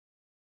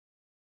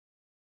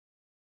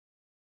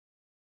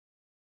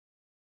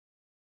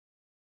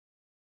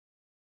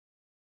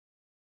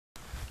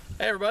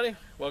Hey everybody,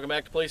 welcome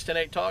back to Police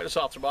 10-8 Talk. This is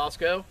Officer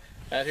Bosco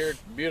out here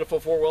at beautiful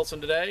Fort Wilson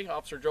today.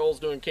 Officer Joel's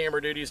doing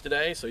camera duties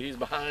today, so he's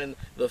behind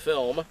the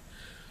film.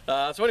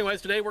 So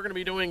anyways, today we're going to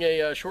be doing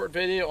a short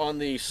video on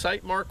the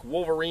Sightmark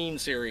Wolverine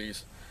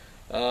series.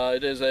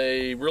 It is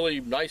a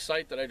really nice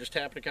site that I just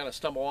happened to kind of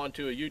stumble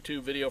onto a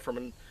YouTube video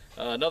from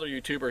another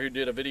YouTuber who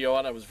did a video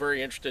on it. I was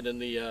very interested in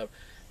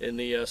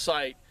the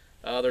site.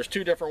 There's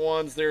two different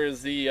ones. There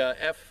is the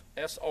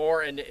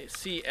FSR and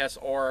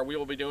CSR. We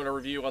will be doing a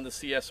review on the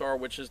CSR,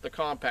 which is the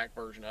compact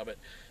version of it.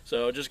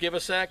 So just give a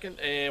second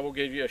and we'll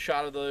give you a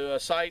shot of the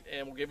site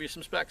and we'll give you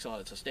some specs on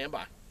it, so stand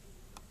by.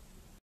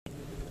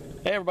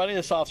 Hey everybody,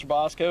 this is Officer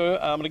Bosco.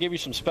 I'm going to give you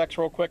some specs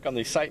real quick on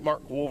the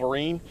Sightmark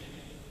Wolverine.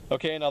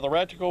 Okay, now the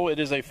reticle, it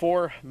is a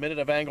 4 minute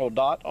of angle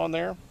dot on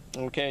there.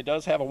 Okay, it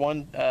does have a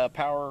 1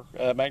 power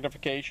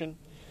magnification.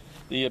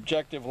 The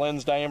objective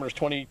lens diameter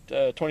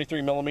is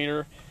 23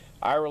 millimeter.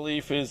 Eye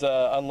relief is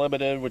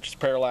unlimited, which is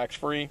parallax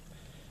free.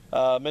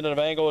 Minute of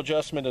angle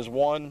adjustment is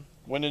 1.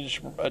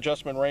 Windage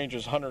adjustment range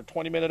is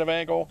 120 minute of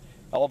angle.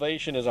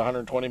 Elevation is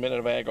 120 minute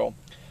of angle.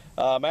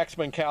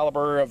 Maximum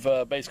caliber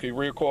of basically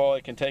recoil,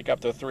 it can take up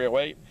to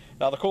 308.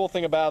 Now the cool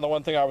thing about it, the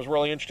one thing I was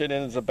really interested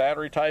in is the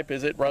battery type,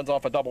 is it runs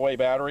off a AA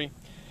battery.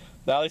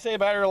 Now they say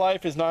battery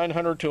life is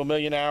 900 to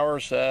 1,000,000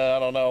 hours. I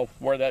don't know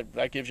where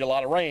that gives you a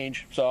lot of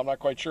range, so I'm not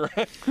quite sure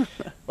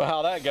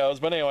how that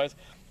goes. But anyways,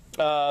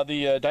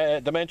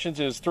 the dimensions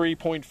is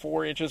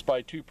 3.4 inches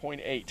by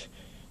 2.8.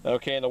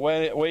 Okay, and the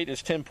weight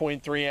is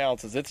 10.3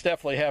 ounces. It's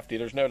definitely hefty,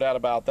 there's no doubt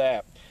about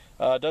that.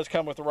 It does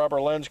come with a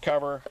rubber lens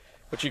cover,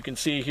 which you can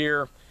see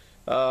here.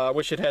 I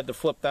wish it had the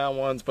flip down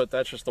ones, but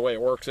that's just the way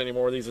it works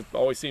anymore. These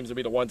always seems to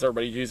be the ones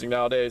everybody's using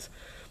nowadays.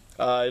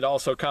 It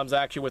also comes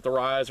actually with the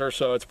riser,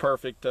 so it's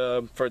perfect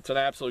it's an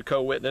absolute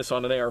co-witness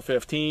on an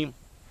AR-15.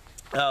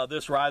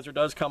 This riser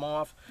does come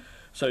off,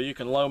 so you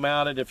can low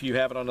mount it if you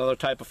have it on another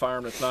type of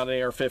firearm that's not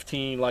an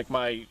AR-15, like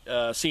my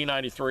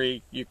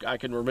C93. I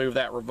can remove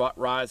that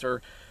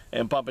riser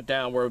and bump it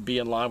down where it would be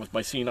in line with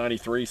my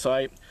C93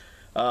 sight.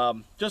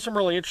 Just some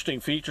really interesting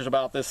features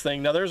about this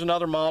thing. Now there's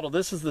another model.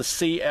 This is the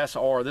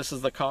CSR. This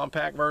is the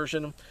compact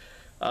version.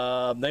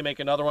 They make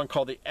another one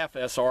called the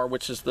FSR,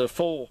 which is the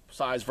full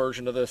size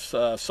version of this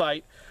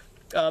sight.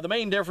 The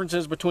main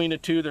differences between the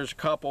two, there's a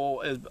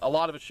couple. A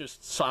lot of it's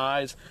just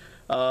size.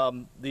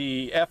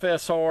 The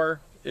FSR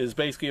is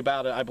basically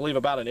about, I believe,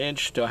 about 1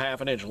 inch to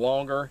 1/2 inch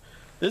longer.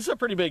 This is a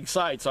pretty big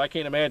sight, so I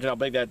can't imagine how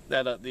big that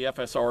the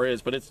FSR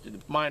is, but it's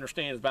my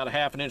understanding is about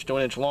 1/2 inch to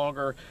 1 inch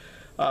longer.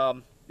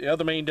 The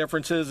other main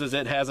difference is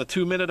it has a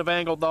 2 minute of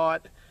angle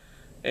dot,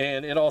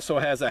 and it also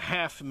has a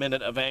 1/2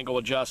 minute of angle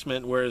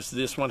adjustment, whereas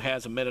this one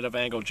has a minute of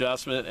angle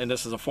adjustment, and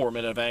this is a 4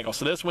 minute of angle.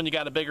 So this one you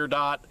got a bigger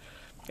dot,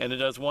 and it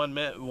does 1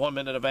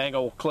 minute of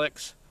angle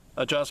clicks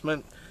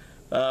adjustment,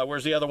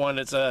 whereas the other one,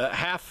 it's a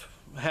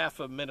half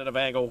a minute of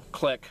angle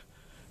click,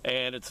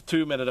 and it's a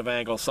 2 minute of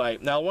angle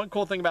sight. Now one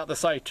cool thing about the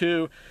sight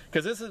too,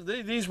 because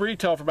these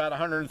retail for about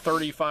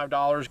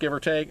 $135, give or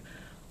take.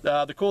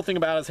 The cool thing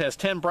about it is it has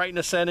 10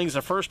 brightness settings.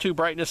 The first 2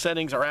 brightness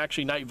settings are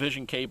actually night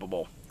vision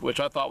capable, which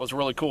I thought was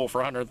really cool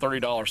for a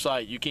 $130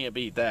 sight. You can't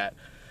beat that.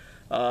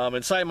 And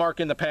Sightmark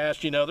in the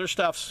past, you know, their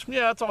stuff's,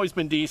 yeah, it's always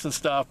been decent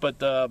stuff, but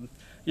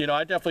you know,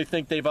 I definitely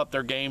think they've upped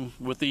their game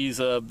with these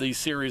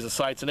series of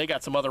sights, and they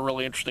got some other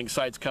really interesting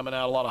sights coming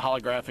out, a lot of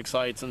holographic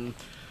sights and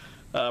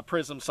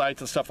prism sights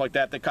and stuff like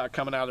that. They got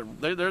coming out.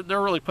 They're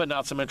really putting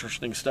out some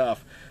interesting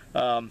stuff.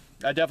 I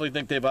definitely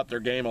think they've upped their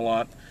game a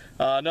lot.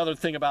 Another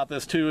thing about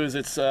this too is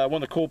it's one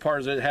of the cool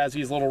parts. It has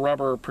these little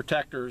rubber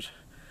protectors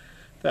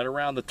that are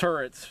around the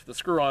turrets, the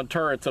screw-on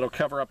turrets, that'll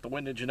cover up the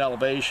windage and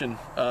elevation,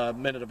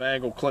 minute of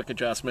angle click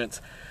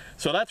adjustments.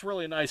 So that's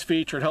really a nice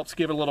feature. It helps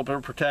give it a little bit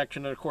of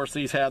protection. And of course,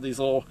 these have these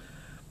little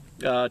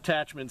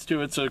attachments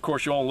to it. So of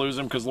course you won't lose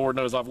them, because Lord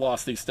knows I've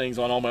lost these things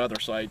on all my other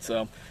sites.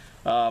 So.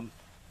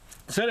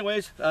 So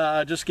anyways,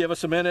 just give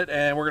us a minute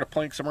and we're going to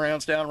plink some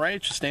rounds down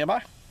range. Stand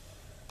by.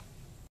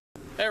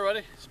 Hey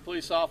everybody, it's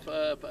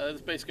This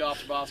is basically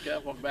Officer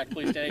Bosco. Welcome back to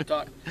Police 10-8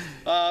 Talk.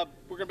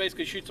 We're going to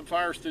basically shoot some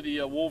fires through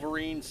the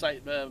Wolverine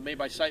site made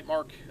by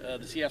Sightmark, the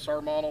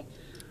CSR model.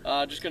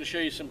 Just going to show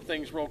you some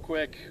things real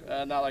quick.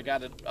 Now that I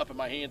got it up in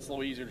my hand, it's a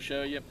little easier to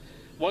show you.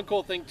 One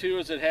cool thing too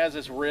is it has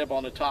this rib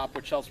on the top,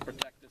 which helps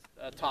protect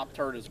top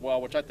turret as well,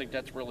 which I think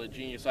that's really a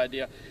genius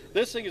idea.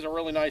 This thing is a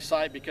really nice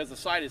sight because the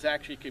sight is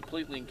actually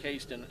completely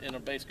encased in a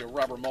basically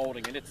rubber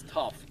molding, and it's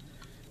tough.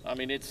 I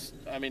mean,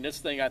 this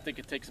thing, I think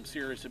it takes some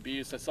serious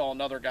abuse. I saw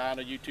another guy on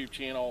a YouTube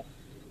channel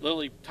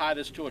literally tie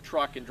this to a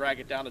truck and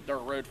drag it down a dirt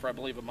road for, I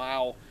believe, a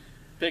mile.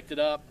 Picked it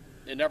up.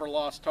 It never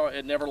lost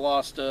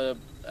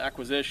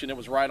acquisition. It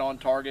was right on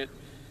target.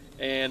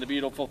 And the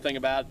beautiful thing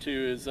about it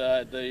too is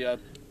the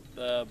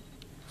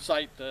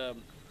sight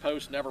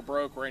post never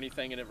broke or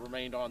anything, and it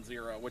remained on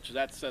 0, which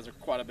that says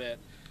quite a bit.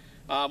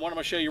 What I'm going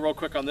to show you real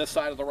quick on this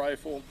side of the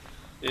rifle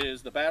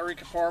is the battery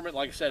compartment.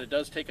 Like I said, it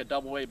does take a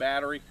AA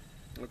battery,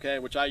 okay,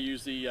 which I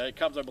use it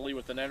comes, I believe,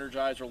 with an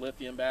Energizer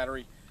lithium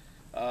battery.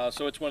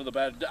 So it's one of the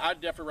better. I'd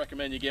definitely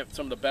recommend you get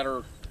some of the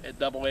better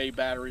AA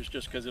batteries,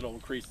 just because it'll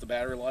increase the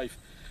battery life.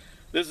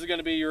 This is going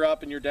to be your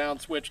up and your down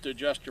switch to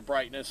adjust your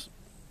brightness.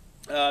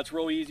 It's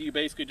real easy. You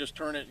basically just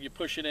turn it, you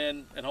push it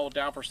in and hold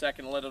down for a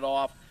second and let it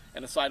off,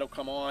 and the sight will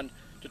come on.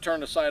 To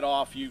turn the sight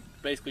off, you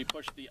basically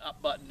push the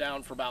up button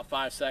down for about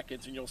 5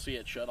 seconds and you'll see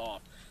it shut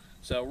off.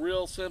 So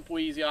real simple,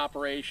 easy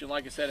operation.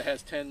 Like I said, it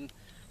has 10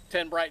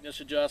 brightness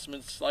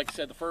adjustments. Like I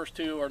said, the first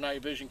 2 are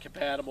night vision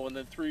compatible, and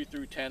then 3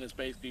 through 10 is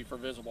basically for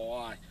visible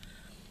eye.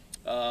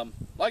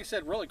 Like I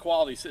said, really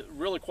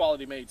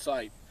quality made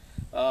sight.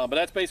 But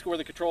that's basically where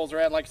the controls are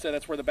at. Like I said,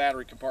 that's where the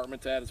battery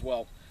compartment's at as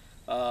well.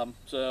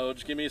 So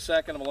just give me a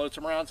second. I'm gonna load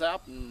some rounds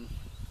out and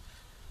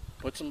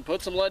put some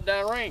lead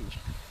down range.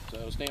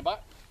 So stand by.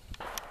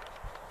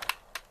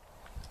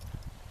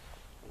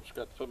 Just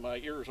got to put my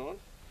ears on,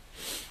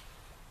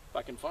 if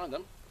I can find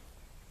them.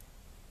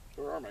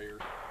 Where are my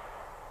ears?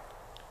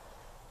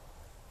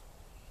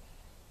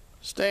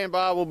 Stand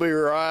by, we'll be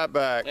right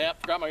back.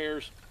 Yep, forgot my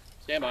ears.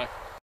 Stand by.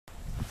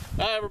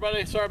 Hi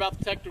everybody, sorry about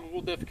the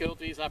technical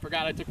difficulties. I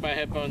forgot I took my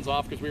headphones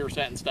off because we were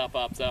setting stuff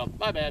up, so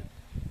my bad.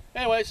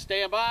 Anyways,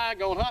 stand by,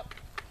 going up.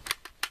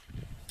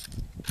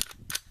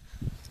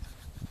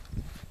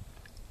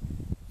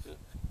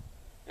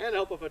 And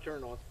help if I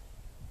turn on.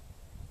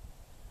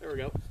 There we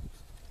go.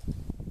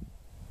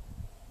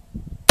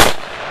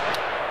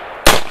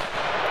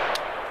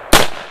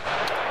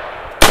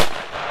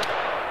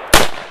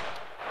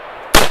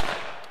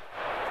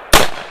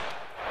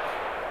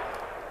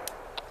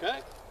 Okay,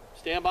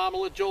 stand by. I'm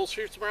gonna let Joel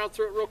shoot some rounds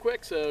through it real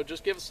quick, so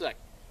just give us a sec.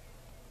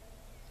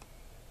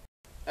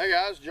 Hey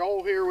guys,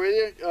 Joel here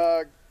with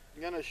you.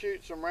 Gonna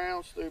shoot some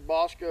rounds through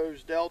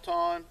Bosco's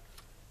Delton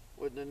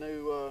with the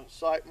new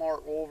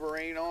Sightmark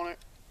Wolverine on it.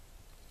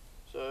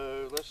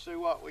 So let's see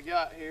what we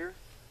got here.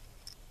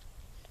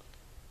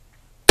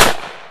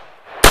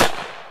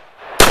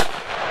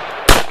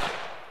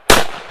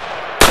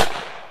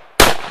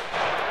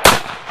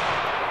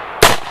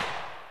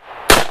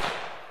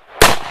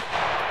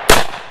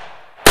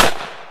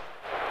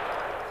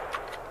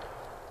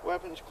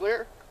 Weapons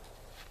clear.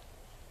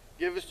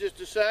 Give us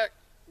just a sec.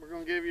 We're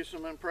going to give you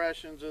some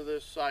impressions of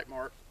this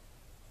Sightmark.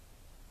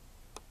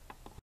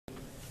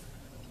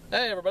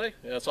 Hey everybody,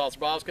 it's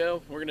Officer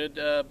Bosco. We're going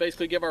to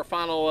basically give our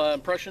final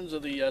impressions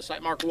of the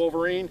Sightmark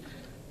Wolverine.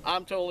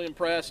 I'm totally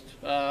impressed.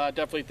 I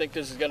definitely think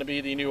this is going to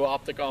be the new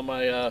optic on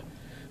my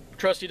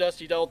trusty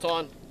dusty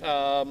Delton.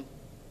 I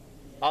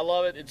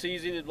love it. It's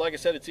easy to, like I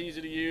said, it's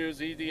easy to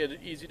use,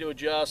 easy to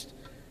adjust.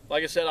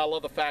 Like I said, I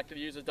love the fact that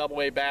it uses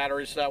AA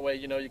batteries, so that way,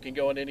 you know, you can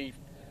go in any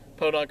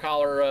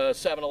podunk-collar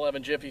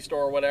 7-Eleven Jiffy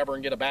store or whatever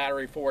and get a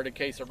battery for it in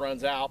case it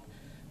runs out,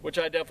 which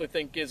I definitely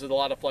think gives it a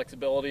lot of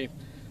flexibility.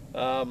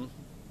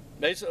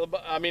 Basically,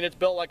 I mean, it's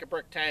built like a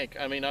brick tank.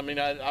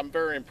 I'm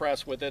very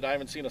impressed with it. I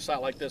haven't seen a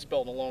sight like this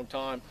built in a long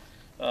time,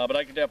 but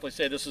I can definitely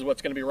say this is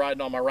what's going to be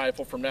riding on my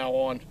rifle from now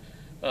on.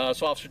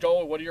 So, Officer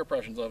Joel, what are your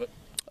impressions of it?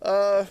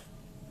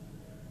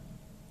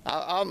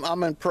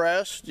 I'm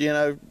impressed. You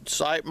know,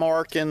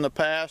 Sightmark in the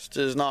past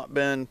has not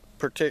been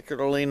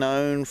particularly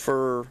known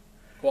for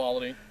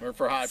quality or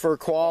for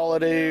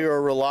quality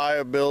or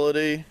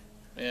reliability.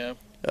 Yeah.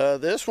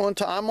 This one,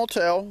 time will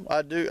tell.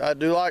 I do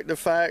like the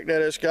fact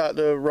that it's got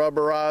the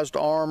rubberized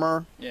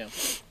armor. Yeah.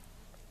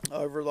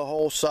 Over the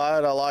whole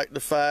side. I like the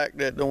fact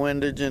that the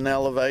windage and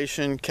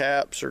elevation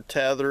caps are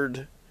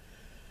tethered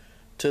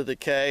to the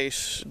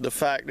case. The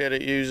fact that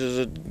it uses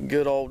a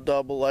good old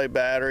AA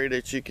battery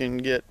that you can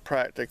get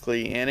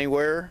practically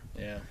anywhere.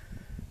 Yeah.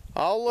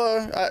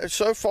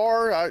 So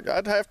far,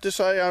 I'd have to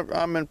say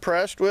I'm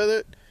impressed with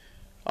it.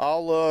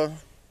 I'll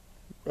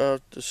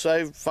to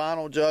save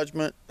final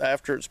judgment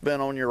after it's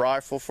been on your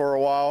rifle for a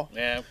while.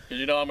 Yeah, because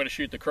you know I'm going to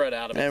shoot the crud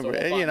out of it. And, so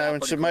we'll you know,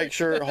 and to make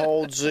sure it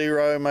holds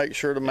zero, make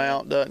sure the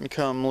mount doesn't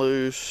come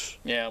loose.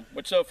 Yeah,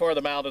 which so far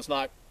the mount is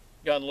not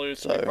gun loose.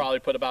 So we probably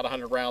put about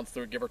 100 rounds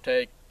through it, give or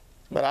take.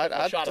 But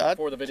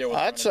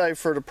I'd say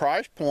for the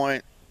price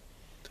point,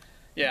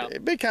 yeah,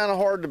 it'd be kind of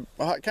hard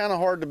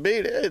to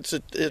beat it.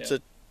 It's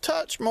a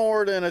touch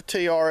more than a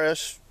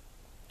TRS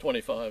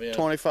 25, yeah,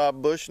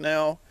 25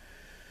 Bushnell.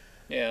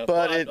 Yeah,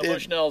 but the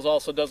Bushnell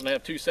also doesn't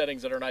have 2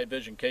 settings that are night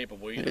vision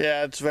capable either.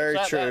 Yeah, it's very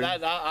true.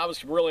 I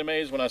was really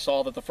amazed when I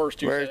saw that the first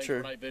 2 settings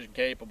were night vision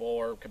capable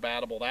or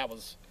compatible. That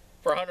was,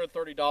 for a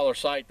 $130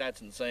 sight,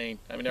 that's insane.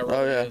 I mean, it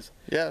really is.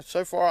 Yeah,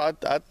 so far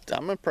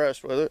I'm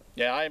impressed with it.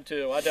 Yeah, I am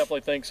too. I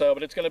definitely think so.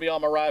 But it's going to be on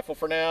my rifle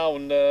for now,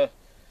 and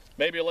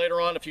maybe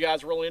later on, if you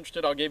guys are really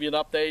interested, I'll give you an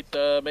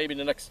update. Maybe in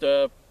the next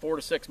 4 to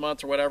 6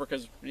 months or whatever.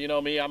 Because you know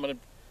me,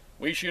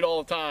 we shoot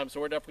all the time, so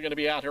we're definitely going to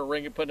be out here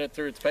putting it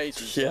through its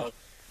paces. Yeah. So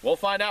we'll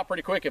find out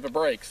pretty quick if it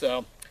breaks.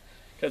 So,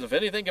 because if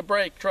anything can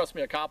break, trust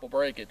me, a cop will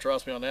break it.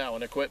 Trust me on that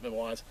one,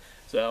 equipment-wise.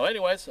 So,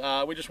 anyways,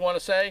 we just want to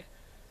say,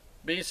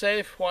 be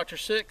safe, watch your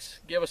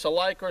 6, give us a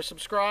like or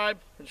subscribe.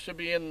 It should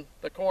be in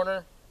the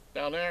corner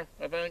down there,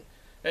 I think.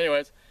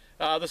 Anyways,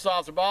 this is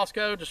Officer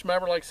Bosco. Just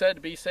remember, like I said,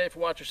 to be safe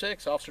and watch your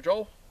 6. Officer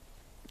Joel.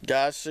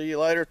 Guys, see you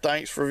later.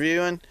 Thanks for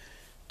viewing.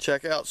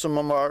 Check out some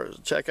of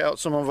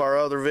our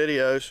other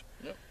videos.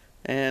 Yep.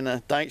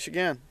 And thanks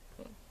again.